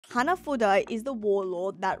Hanafuda is the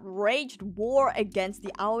warlord that waged war against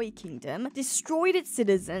the Aoi kingdom, destroyed its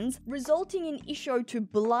citizens, resulting in Isho to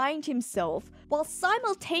blind himself while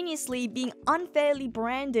simultaneously being unfairly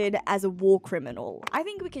branded as a war criminal. I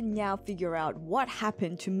think we can now figure out what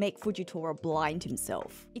happened to make Fujitora blind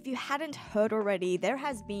himself. If you hadn't heard already, there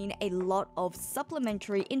has been a lot of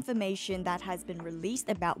supplementary information that has been released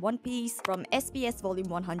about One Piece from SBS Volume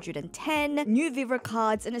 110, new Vivre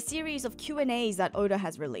cards, and a series of Q&As that Oda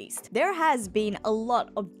has released. There has been a lot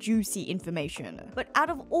of juicy information. But out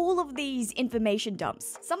of all of these information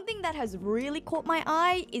dumps, something that has really caught my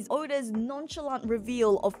eye is Oda's nonchalant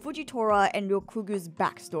reveal of Fujitora and Ryokugu's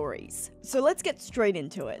backstories. So let's get straight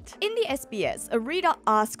into it. In the SBS, a reader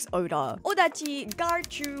asks Oda, "Odachi,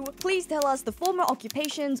 Garchu, please tell us the former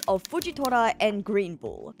occupations of Fujitora and Green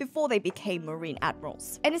Bull before they became Marine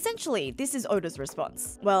Admirals." And essentially, this is Oda's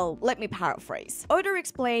response. Well, let me paraphrase. Oda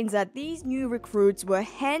explains that these new recruits were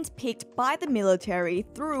handpicked by the military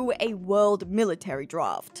through a world military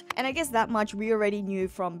draft. And I guess that much we already knew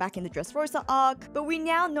from back in the Dressrosa arc, but we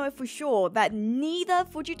now know for sure that neither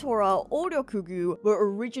Fujitora or Ryokugu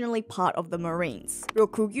were originally part of the Marines.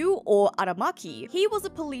 Ryokugu, or Aramaki, he was a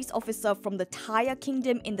police officer from the Taya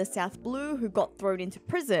Kingdom in the South Blue who got thrown into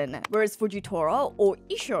prison, whereas Fujitora, or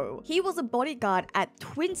Isho, he was a bodyguard at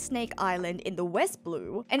Twin Snake Island in the West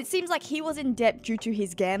Blue, and it seems like he was in debt due to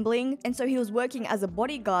his gambling, and so he was working as a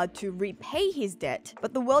bodyguard to repay his debt,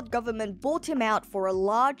 but the world government bought him out for a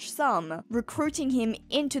large sum, recruiting him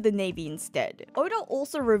into the Navy instead. Oda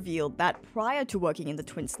also revealed that prior to working in the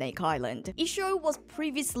Twin Snake Island, Isho was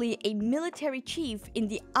previously a military chief in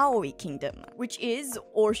the Aoi Kingdom, which is,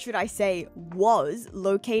 or should I say, was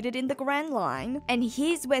located in the Grand Line, and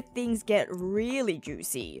here's where things get really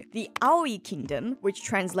juicy. The Aoi Kingdom, which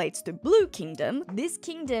translates to Blue Kingdom, this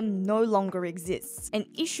kingdom no longer exists, and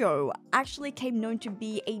Isho actually came known to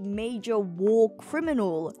be a major war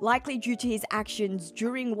criminal, likely due to his actions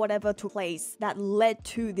during whatever took place that led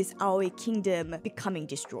to this Aoi Kingdom becoming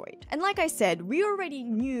destroyed. And like I said, we already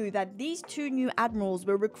knew that these two new admirals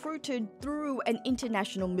were recruited through an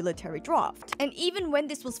international military draft. And even when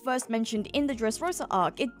this was first mentioned in the Dressrosa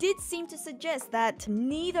arc, it did seem to suggest that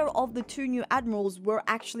neither of the two new admirals were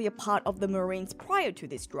actually a part of the Marines prior to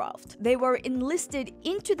this draft. They were enlisted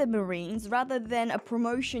into the Marines rather than a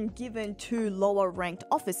promotion given to lower ranked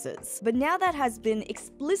officers. But now that has been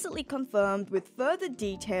explicitly confirmed with further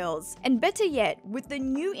details, and better yet, with the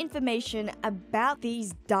new information about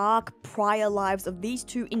these dark prior lives of these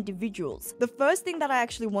two individuals. The first thing that I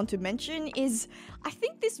actually want to mention is, I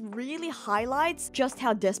think this really highlights just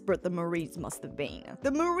how desperate the Marines must have been.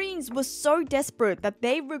 The Marines were so desperate that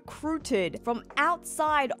they recruited from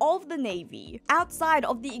outside of the Navy, outside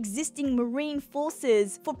of the existing Marine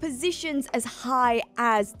forces, for positions as high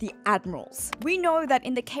as the admirals. We know that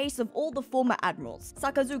in the case of all the former admirals,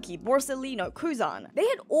 Sakazuki, Borsellino, Kuzan, they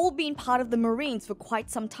had all been part of the Marines for quite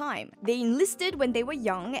some time. They enlisted when they were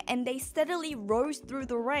young, and they steadily rose through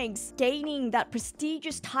the ranks, gaining that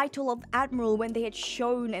prestigious title of admiral when they had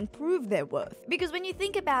shown and proved their worth. Because when you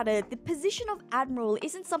think about it, the position of admiral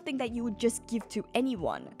isn't something that you would just give to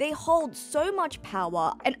anyone. They hold so much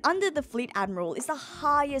power, and under the fleet admiral is the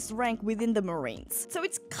highest rank within the Marines. So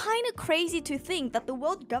it's kind of crazy to think that the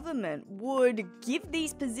world government would give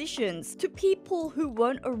these positions to people who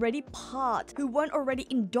weren't already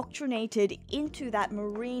indoctrinated into that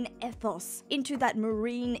Marine ethos, into that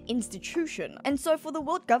Marine institution. And so for the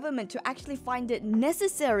world government to actually find it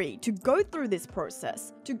necessary to go through this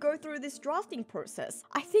process, to go through this drafting process,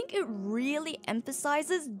 I think it really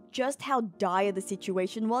emphasizes just how dire the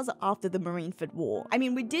situation was after the Marineford War. I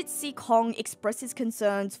mean, we did see Kong express his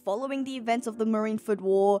concerns following the events of the Marineford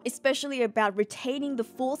War, especially about retaining the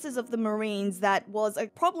forces of the Marines. That was a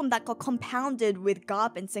problem that got compounded with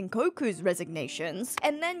Garp and Sengoku's resignations.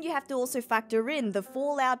 And then you have to also factor in the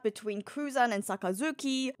fallout between Kuzan and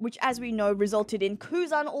Sakazuki, which as we know resulted in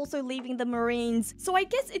Kuzan also leaving the Marines. So I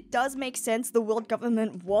guess it does make sense the world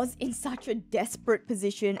government was in such a desperate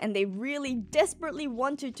position, and they really desperately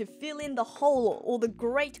wanted to fill in the hole, or the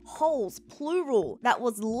great holes, plural, that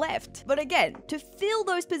was left. But again, to fill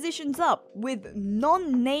those positions up with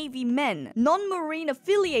non-Navy men, non-Marine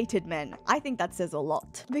affiliated men, I think that says a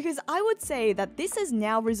lot. Because I would say that this has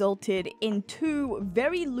now resulted in two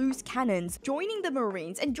very loose cannons joining the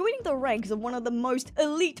Marines and joining the ranks of one of the most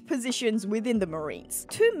elite positions within the Marines.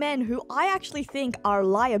 Two men who I actually think are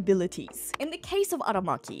liabilities. In the case of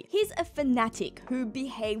Aramaki, he's a fanatic who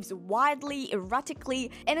behaves wildly,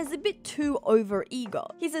 erratically, and is a bit too over-eager.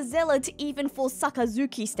 He's a zealot even for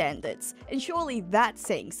Sakazuki standards, and surely that's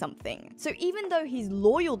saying something. So even though he's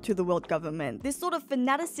loyal to the world government, this sort of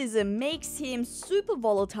fanaticism makes him super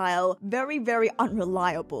volatile, very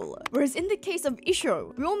unreliable. Whereas in the case of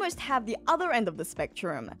Isho, we almost have the other end of the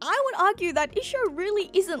spectrum. I would argue that Isho really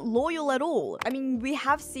isn't loyal at all. I mean, we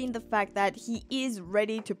have seen the fact that he is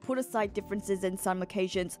ready to put aside differences in some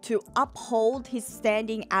occasions to uphold his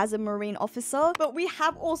standing as a Marine officer, but we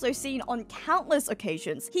have also seen on countless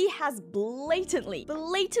occasions he has blatantly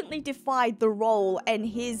defied the role and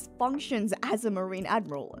his functions as a Marine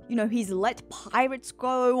Admiral. You know, he's let pirates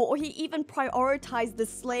go, or he even prioritized the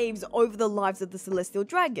slaves over the lives of the Celestial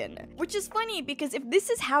Dragon. Which is funny because if this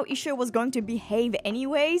is how Isho was going to behave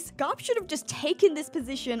anyways, Garp should have just taken this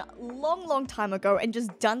position long time ago and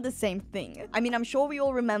just done the same thing. I mean, I'm sure we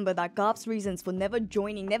all remember that Garp's reasons for never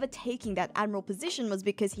taking that Admiral position was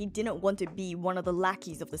because he didn't want to be one of the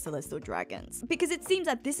lackeys of the Celestial Dragons. Because it seems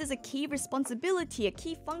that this is a key responsibility, a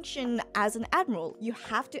key function as an Admiral. You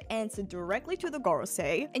have to answer directly to the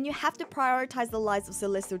Gorosei, and you have to prioritize the lives of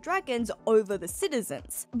Celestial Dragons over the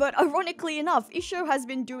citizens. But ironically enough, Isho has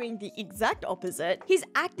been doing the exact opposite. He's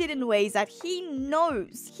acted in ways that he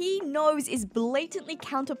knows is blatantly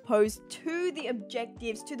counterposed to the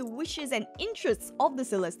objectives, to the wishes and interests of the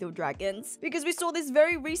Celestial Dragons. Because we saw this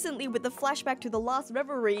very recently with the flashback to the last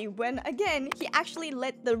revelry when, again, he actually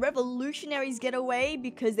let the revolutionaries get away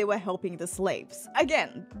because they were helping the slaves.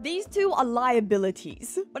 Again, these two are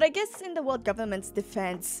liabilities. But I guess in the world government's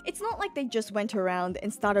defense, it's not like they just went around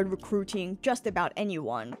and started recruiting just about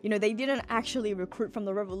anyone. You know, they didn't actually recruit from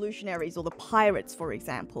the revolutionaries or the pirates, for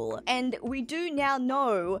example. And we do now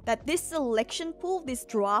know that this selection pool, this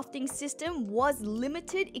drafting system, was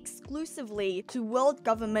limited exclusively to world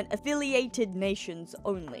government affiliated nations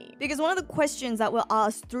only. Because one of the questions that were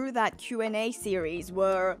asked through that Q&A series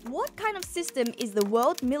were, what kind of system is the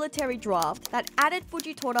world military draft that added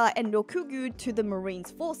Fujitora and Rokugyu to the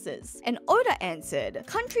Marines forces? And Oda answered,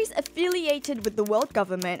 countries affiliated with the world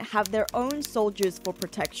government have their own soldiers for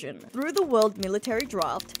protection. Through the world military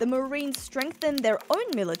draft, the Marines strengthen their own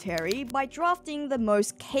military by drafting the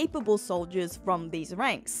most capable soldiers from these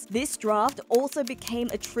ranks. This draft also became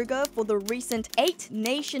a trigger for the recent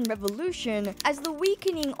 8-nation revolution, as the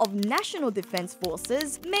weakening of national defense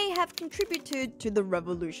forces may have contributed to the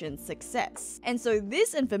revolution's success. And so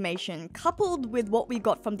this information, coupled with what we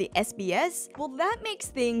got from the SBS, well, that makes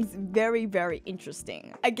things very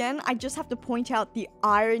interesting. Again, I just have to point out the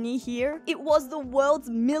irony here. It was the world's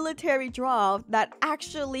military draft that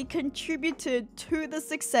actually contributed to the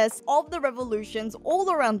success of the revolutions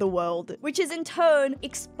all around the world, which has in turn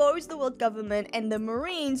exposed the world government and the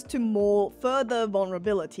Marines to more further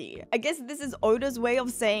vulnerability. I guess this is Oda's way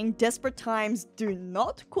of saying desperate times do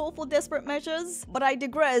not call for desperate measures, but I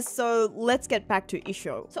digress, so let's get back to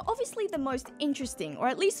Isho. So obviously the most interesting, or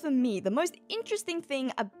at least for me, the most interesting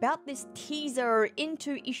thing about this teaser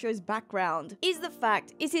into Isho's background is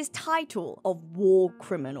his title of War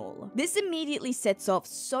Criminal. This immediately sets off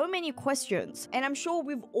so many questions, and I'm sure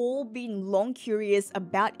we've all been long curious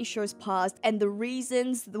about Isho's past and the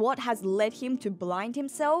reasons, what has led him to blind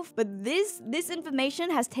himself, but this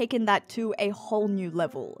information has taken that to a whole new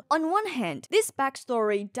level. On one hand, this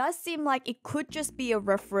backstory does seem like it could just be a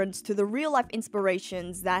reference to the real-life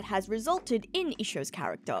inspirations that has resulted in Isho's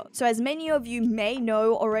character. So as many of you may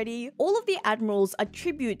know already, all of the admirals are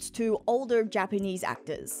tributes to older Japanese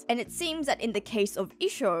actors. And it seems that in the case of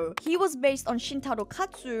Isho, he was based on Shintaro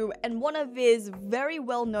Katsu and one of his very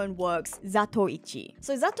well-known works, Zatoichi.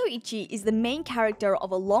 So Zatoichi is the main character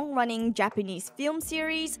of a long-running Japanese film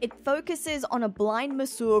series. It focuses on a blind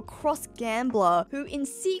masseur cross-gambler who in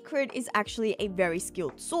secret is actually a very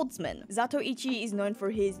skilled swordsman. Zatoichi is known for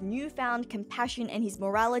his newfound compassion and his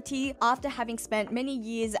morality after having spent many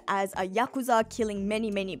years as a yakuza killing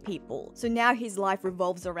many people. So now his life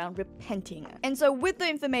revolves around repenting. And so with the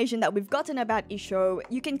information that we've gotten about Isho,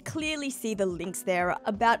 you can clearly see the links there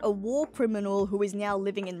about a war criminal who is now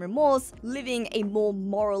living in remorse, living a more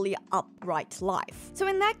morally up upright life. So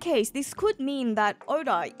in that case, this could mean that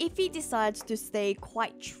Oda, if he decides to stay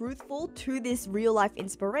quite truthful to this real-life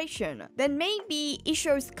inspiration, then maybe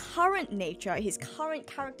Isho's current nature, his current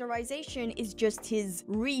characterization is just his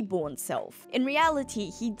reborn self. In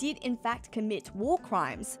reality, he did in fact commit war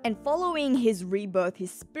crimes, and following his rebirth,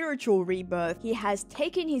 his spiritual rebirth, he has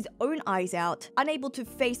taken his own eyes out, unable to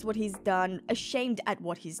face what he's done, ashamed at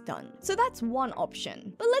what he's done. So that's one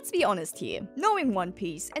option. But let's be honest here, knowing One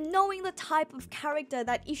Piece and knowing the type of character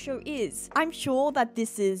that Isho is, I'm sure that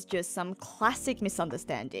this is just some classic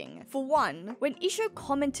misunderstanding. For one, when Isho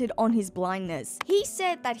commented on his blindness, he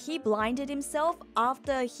said that he blinded himself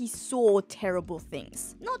after he saw terrible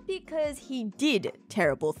things, not because he did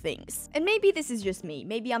terrible things. And maybe this is just me,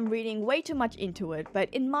 maybe I'm reading way too much into it, but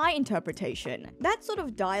in my interpretation, that sort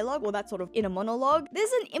of dialogue or that sort of inner monologue,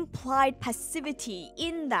 there's an implied passivity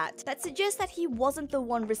in that suggests that he wasn't the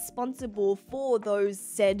one responsible for those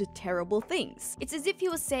said terrible things. It's as if he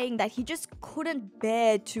was saying that he just couldn't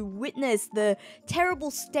bear to witness the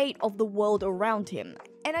terrible state of the world around him.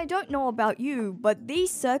 And I don't know about you, but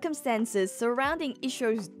these circumstances surrounding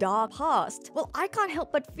Isho's dark past, well, I can't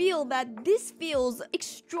help but feel that this feels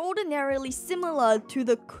extraordinarily similar to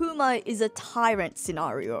the Kuma is a tyrant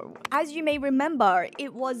scenario. As you may remember,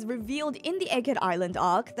 it was revealed in the Egghead Island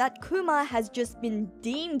arc that Kuma has just been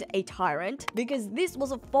deemed a tyrant because this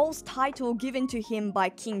was a false title given to him by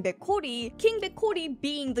King Bekori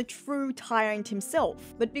being the true tyrant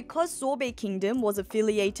himself. But because Sorbet Kingdom was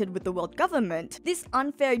affiliated with the world government, this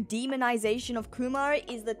unfair demonization of Kuma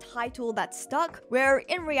is the title that stuck, where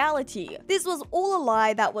in reality, this was all a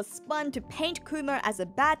lie that was spun to paint Kuma as a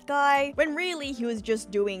bad guy, when really he was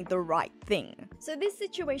just doing the right thing. So this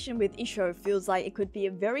situation with Isho feels like it could be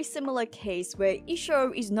a very similar case where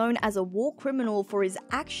Isho is known as a war criminal for his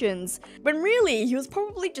actions, when really he was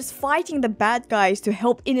probably just fighting the bad guys to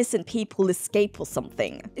help innocent people escape or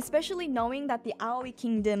something. Especially knowing that the Aoi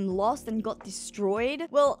Kingdom lost and got destroyed.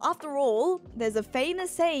 Well, after all, there's a famous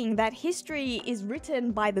saying that history is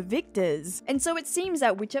written by the victors. And so it seems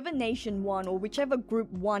that whichever nation won or whichever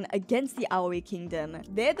group won against the Aoi Kingdom,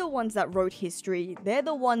 they're the ones that wrote history, they're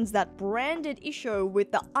the ones that branded Isho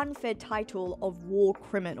with the unfair title of war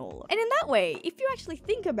criminal. And in that way, if you actually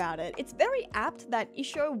think about it, it's very apt that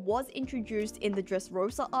Isho was introduced in the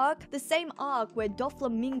Dressrosa arc, the same arc where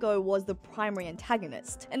Doflamingo was the primary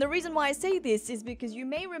antagonist. And the reason why I say this is because you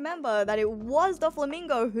may remember that it was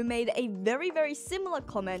Doflamingo who made a very similar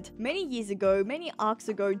comment many years ago, many arcs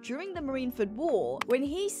ago during the Marineford War, when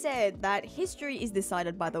he said that history is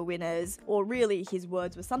decided by the winners, or really his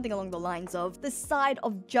words were something along the lines of, the side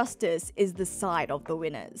of justice is the side of the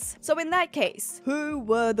winners. So in that case, who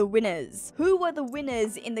were the winners? Who were the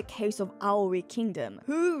winners in the case of Aoi Kingdom?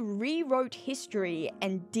 Who rewrote history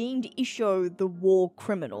and deemed Isho the war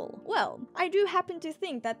criminal? Well, I do happen to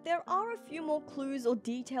think that there are a few more clues or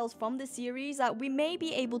details from the series that we may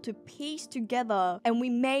be able to piece together, and we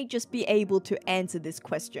may just be able to answer this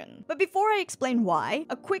question. But before I explain why,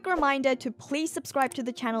 a quick reminder to please subscribe to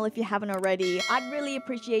the channel if you haven't already. I'd really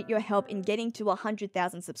appreciate your help in getting to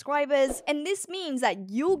 100,000 subscribers, and this means that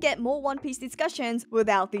you'll get more One Piece discussions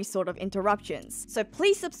without these sort of interruptions. So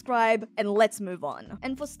please subscribe and let's move on.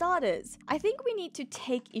 And for starters, I think we need to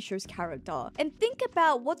take Isho's character and think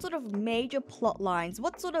about what sort of major plot lines,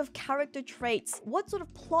 what sort of character traits, what sort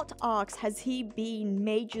of plot arcs has he been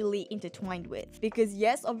majorly intertwined with. Because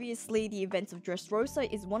yes, obviously the events of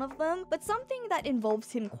Dressrosa is one of them, but something that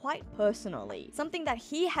involves him quite personally, something that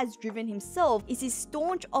he has driven himself, is his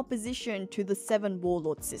staunch opposition to the Seven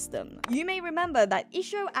Warlord system. You may remember that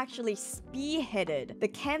Isho actually spearheaded the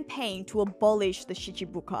campaign to abolish the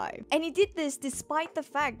Shichibukai. And he did this despite the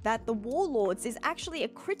fact that the Warlords is actually a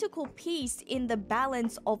critical piece in the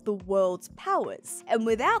balance of the world's powers. And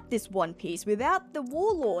without this One Piece, without the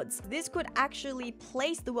Warlords, this could actually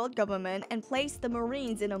place the world government and place the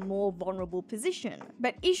Marines in a more vulnerable position.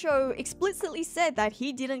 But Isho explicitly said that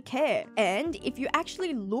he didn't care. And if you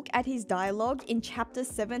actually look at his dialogue in chapter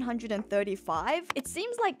 735, it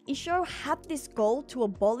seems like Isho had this goal to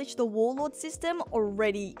abolish the Warlord system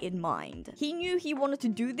already in mind. He knew he wanted to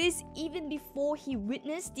do this even before he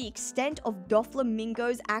witnessed the extent of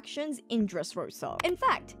Doflamingo's actions in Dressrosa. In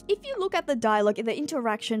fact, if you look at the dialogue in the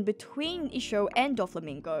interaction between Isho and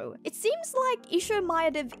Doflamingo, it seems like Isho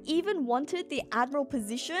might have even wanted the admiral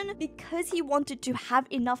position because he wanted to have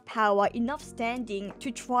enough power, enough standing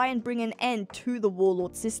to try and bring an end to the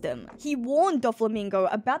warlord system. He warned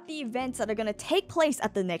Doflamingo about the events that are going to take place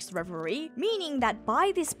at the next reverie, meaning that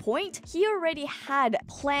by this point, he already had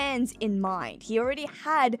plans in mind. He already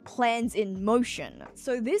had plans in motion.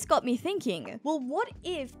 So this got me thinking, well, what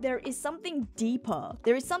if there is something deeper?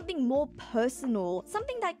 There is something more personal,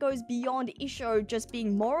 something that goes beyond Isho just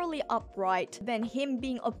being morally upright than him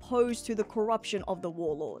being opposed to the corruption of the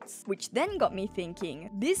warlords. Which then got me thinking,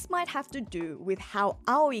 this might have to do with how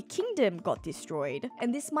Aoi Kingdom got destroyed,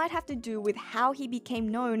 and this might have to do with how he became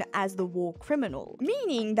known as the war criminal.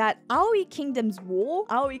 Meaning that Aoi Kingdom's war,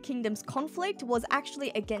 Aoi Kingdom's conflict was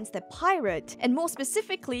actually against a pirate, and more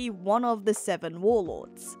specifically, one of the 7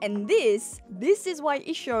 warlords. And this is why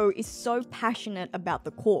Isho is so passionate about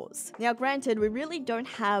the cause. Now granted, we really don't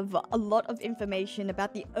have a lot of information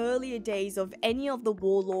about the earlier days of any of the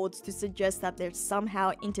warlords to suggest that they're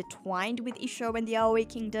somehow intertwined with Isho and the Aoi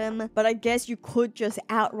Kingdom, but I guess you could just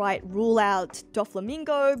outright rule out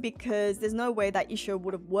Doflamingo because there's no way that Isho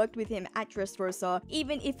would have worked with him at Dressrosa,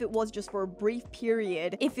 even if it was just for a brief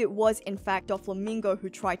period, if it was in fact Doflamingo who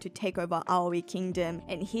tried to take over Aoi Kingdom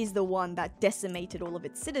and he's the one that decimated all of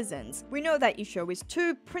its citizens. We know that Isho is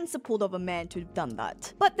too principled of a man to have done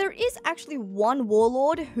that. But there is actually one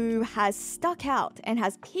warlord who has stuck out and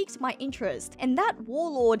has piqued my interest, and that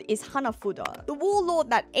warlord is Hanafuda, the warlord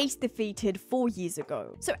that Ace defeated 4 years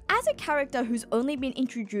ago. So as a character who's only been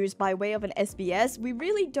introduced by way of an SBS, we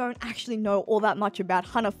really don't actually know all that much about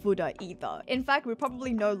Hanafuda either. In fact, we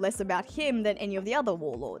probably know less about him than any of the other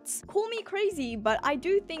warlords. Call me crazy, but I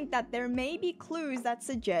do think that there may be clues that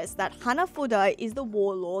suggest that Hanafuda is the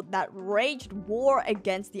warlord that waged war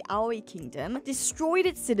against the Aoi Kingdom, destroyed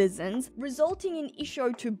its citizens, resulting in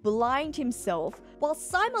Isho to blind himself while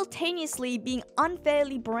simultaneously being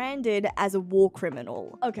unfairly branded as a war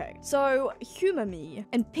criminal. Okay, so humor me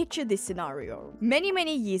and picture this scenario. Many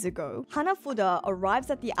years ago, Hanafuda arrives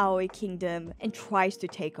at the Aoi Kingdom and tries to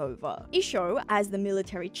take over. Isho, as the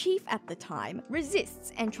military chief at the time,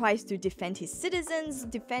 resists and tries to defend his citizens,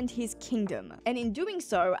 defend his kingdom. And in doing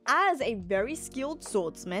so, as a very skilled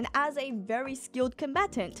swordsman, as a very skilled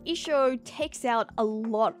combatant, Isho takes out a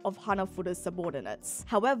lot of Hanafuda's subordinates.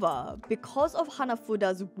 However, because of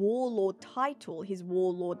Hanafuda's warlord title, his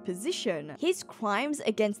warlord position, his crimes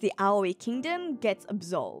against the Aoi Kingdom gets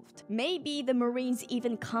absolved. Maybe the Marines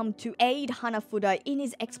even come to aid Hanafuda in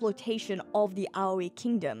his exploitation of the Aoi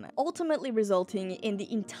Kingdom, ultimately resulting in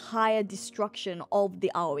the entire destruction of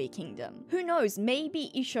the Aoi Kingdom. Who knows,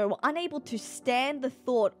 maybe Isho, unable to stand the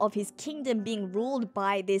thought of his kingdom being ruled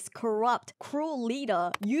by this corrupt, cruel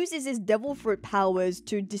leader, uses his devil fruit powers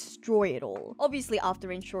to destroy it all. Obviously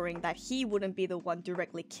after ensuring that he wouldn't be the one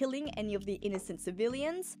directly killing any of the innocent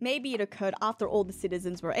civilians. Maybe it occurred after all the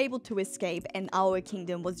citizens were able to escape and our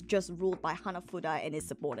kingdom was just ruled by Hanafuda and his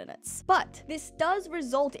subordinates. But this does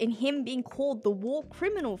result in him being called the war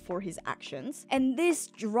criminal for his actions, and this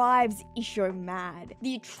drives Isho mad.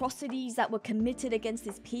 The atrocities that were committed against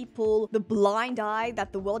his people, the blind eye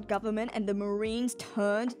that the world government and the Marines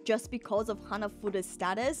turned just because of Hanafuda's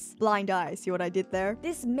status. Blind eye, see what I did there?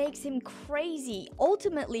 This makes him crazy,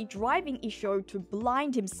 ultimately driving Isho to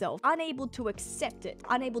blind himself, unable to accept it,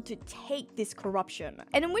 unable to take this corruption.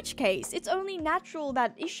 And in which case, it's only natural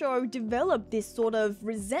that Isho developed this sort of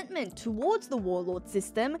resentment towards the warlord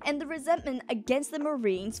system and the resentment against the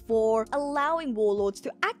Marines for allowing warlords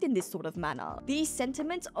to act in this sort of manner. These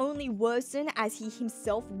sentiments only worsen as he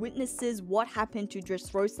himself witnesses what happened to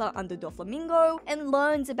Dressrosa under Doflamingo and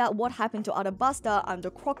learns about what happened to Arabasta under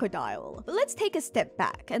Crocodile. But let's take a step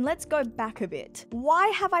back and let's go back a bit. Why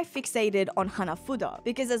have I fixated on Hanafuda?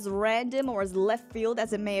 Because as random or as left field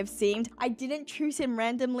as it may have seemed, I didn't choose him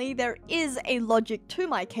randomly. There is a logic to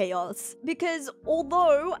my chaos. Because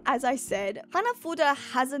although, as I said, Hanafuda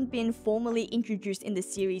hasn't been formally introduced in the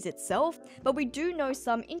series itself, but we do know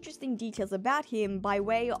some interesting details about him by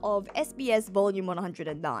way of SBS Volume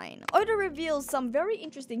 109. Oda reveals some very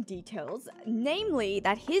interesting details, namely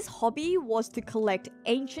that his hobby was to collect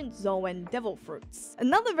ancient Zoan devil fruits.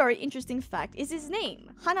 Another very interesting fact is his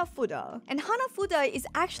name, Hanafuda. And Hanafuda is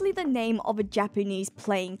actually the name of a Japanese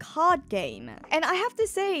playing card game. And I have to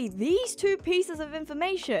say, these two pieces of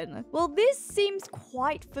information, well, this seems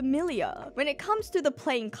quite familiar. When it comes to the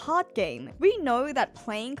playing card game, we know that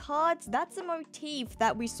playing cards, that's a motif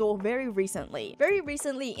that we saw very recently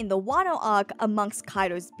in the Wano arc amongst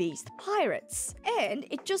Kaido's beast pirates. And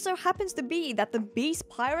it just so happens to be that the beast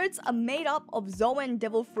pirates are made up of Zoan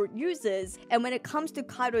devil fruit users, and when it comes to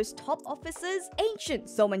Kaido's top officers, ancient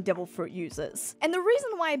Zoan devil fruit users. And the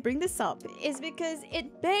reason why I bring this up is because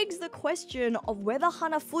it begs begs the question of whether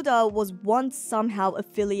Hanafuda was once somehow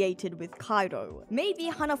affiliated with Kaido. Maybe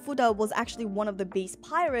Hanafuda was actually one of the Beast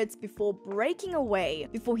Pirates before breaking away,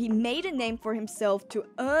 before he made a name for himself to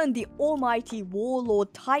earn the almighty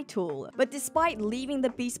warlord title. But despite leaving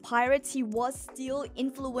the Beast Pirates, he was still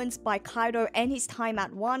influenced by Kaido and his time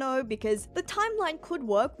at Wano, because the timeline could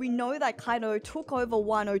work. We know that Kaido took over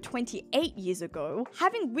Wano 28 years ago.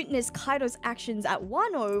 Having witnessed Kaido's actions at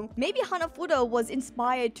Wano, maybe Hanafuda was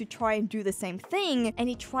inspired to try and do the same thing, and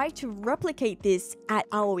he tried to replicate this at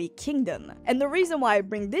Aoi Kingdom. And the reason why I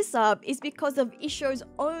bring this up is because of Isho's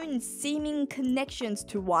own seeming connections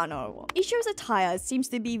to Wano. Isho's attire seems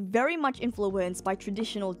to be very much influenced by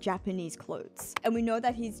traditional Japanese clothes, and we know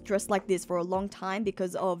that he's dressed like this for a long time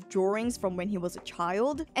because of drawings from when he was a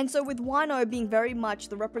child. And so with Wano being very much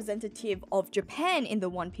the representative of Japan in the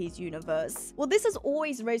One Piece universe, well, this has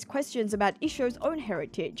always raised questions about Isho's own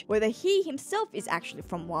heritage, whether he himself is actually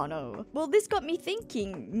from Wano. Well, this got me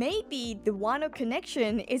thinking, maybe the Wano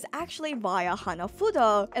connection is actually via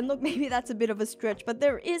Hanafuda. And look, maybe that's a bit of a stretch, but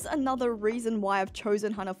there is another reason why I've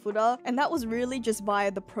chosen Hanafuda, and that was really just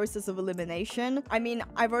via the process of elimination. I mean,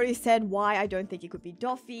 I've already said why I don't think it could be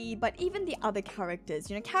Doffy, but even the other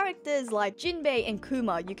characters, characters like Jinbei and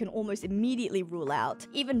Kuma, you can almost immediately rule out.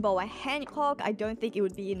 Even Boa Hancock, I don't think it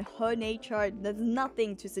would be in her nature. There's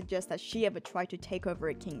nothing to suggest that she ever tried to take over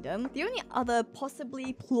a kingdom. The only other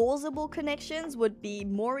possibly plausible connections would be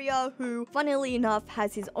Moria, who, funnily enough,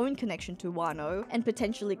 has his own connection to Wano, and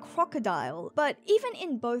potentially Crocodile. But even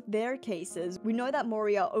in both their cases, we know that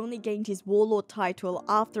Moria only gained his warlord title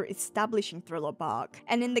after establishing Thriller Bark.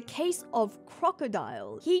 And in the case of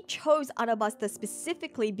Crocodile, he chose Arabasta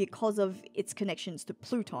specifically because of its connections to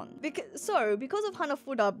Pluton. Because of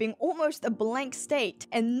Hanafuda being almost a blank state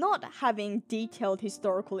and not having detailed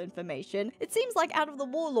historical information, it seems like out of the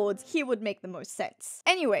warlords, he would make the most sense.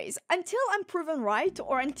 Anyways, until I'm proven right,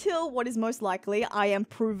 or until what is most likely, I am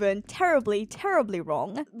proven terribly, terribly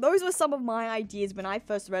wrong, those were some of my ideas when I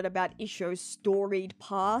first read about Isho's storied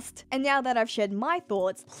past. And now that I've shared my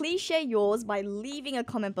thoughts, please share yours by leaving a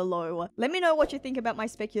comment below. Let me know what you think about my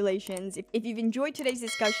speculations. If you've enjoyed today's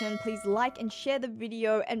discussion, please like and share the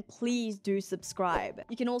video, and please do subscribe.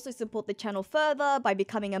 You can also support the channel further by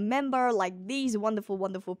becoming a member like these wonderful,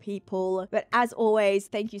 wonderful people. But as always,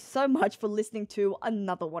 thank you so much for listening to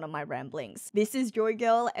another one of my ramblings. This is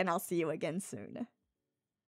JoyGirl, and I'll see you again soon.